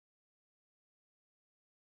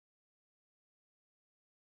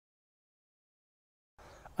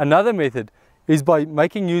Another method is by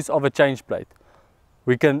making use of a change plate.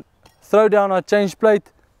 We can throw down our change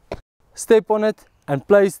plate, step on it and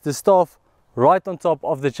place the staff right on top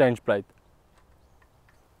of the change plate.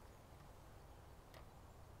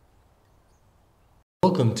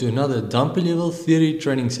 Welcome to another dumpy level theory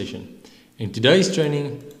training session. In today's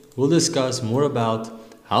training, we'll discuss more about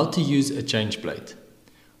how to use a change plate.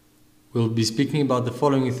 We'll be speaking about the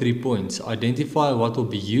following 3 points. Identify what will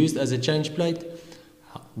be used as a change plate,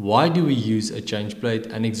 why do we use a change plate,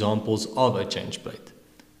 and examples of a change plate.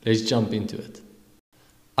 Let's jump into it.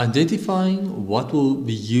 Identifying what will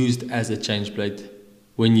be used as a change plate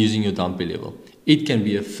when using your dumpy level. It can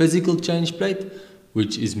be a physical change plate,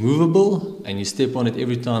 which is movable and you step on it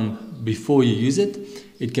every time before you use it.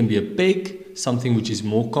 It can be a peg, something which is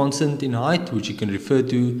more constant in height, which you can refer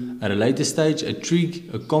to at a later stage, a trig,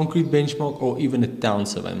 a concrete benchmark, or even a town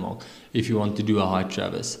survey mark if you want to do a height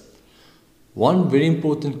traverse. One very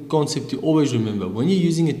important concept to always remember: when you're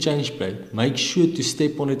using a change plate, make sure to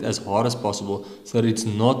step on it as hard as possible so that it's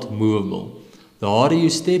not movable. The harder you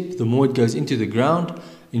step, the more it goes into the ground,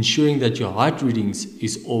 ensuring that your height readings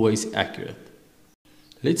is always accurate.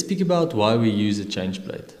 Let's speak about why we use a change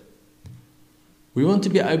plate. We want to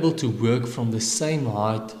be able to work from the same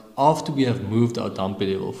height after we have moved our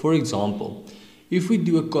dumpy level. For example, if we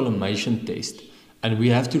do a collimation test and we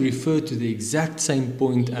have to refer to the exact same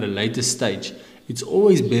point at a later stage, it's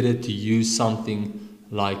always better to use something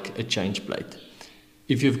like a change plate.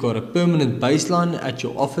 If you've got a permanent baseline at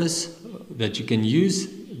your office that you can use,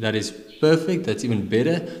 that is perfect, that's even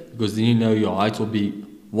better, because then you know your height will be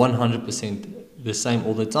 100% the same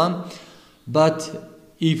all the time. But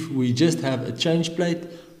if we just have a change plate,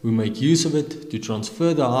 we make use of it to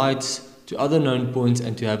transfer the heights to other known points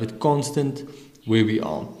and to have it constant where we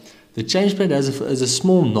are. The change plate has a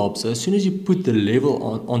small knob, so as soon as you put the level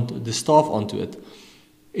onto the staff onto it,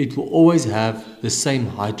 it will always have the same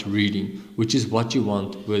height reading, which is what you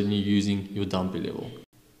want when you're using your dumpy level.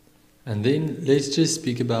 And then let's just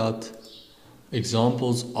speak about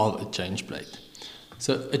examples of a change plate.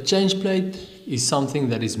 So a change plate is something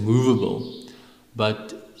that is movable,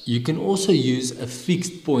 but you can also use a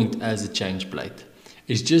fixed point as a change plate.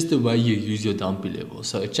 It's just the way you use your dumpy level.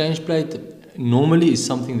 So a change plate normally is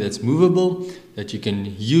something that's movable, that you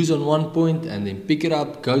can use on one point and then pick it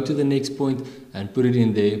up, go to the next point and put it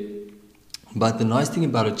in there. But the nice thing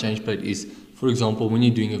about a change plate is, for example, when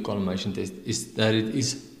you're doing a collimation test, is that it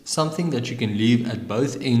is something that you can leave at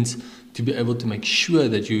both ends to be able to make sure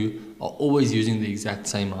that you are always using the exact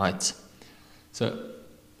same heights. So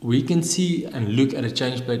we can see and look at a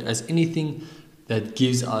change plate as anything that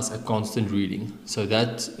gives us a constant reading. So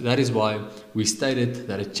that is why we stated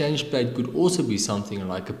that a change plate could also be something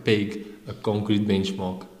like a peg, a concrete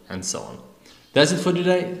benchmark, and so on. That's it for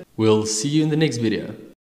today. We'll see you in the next video.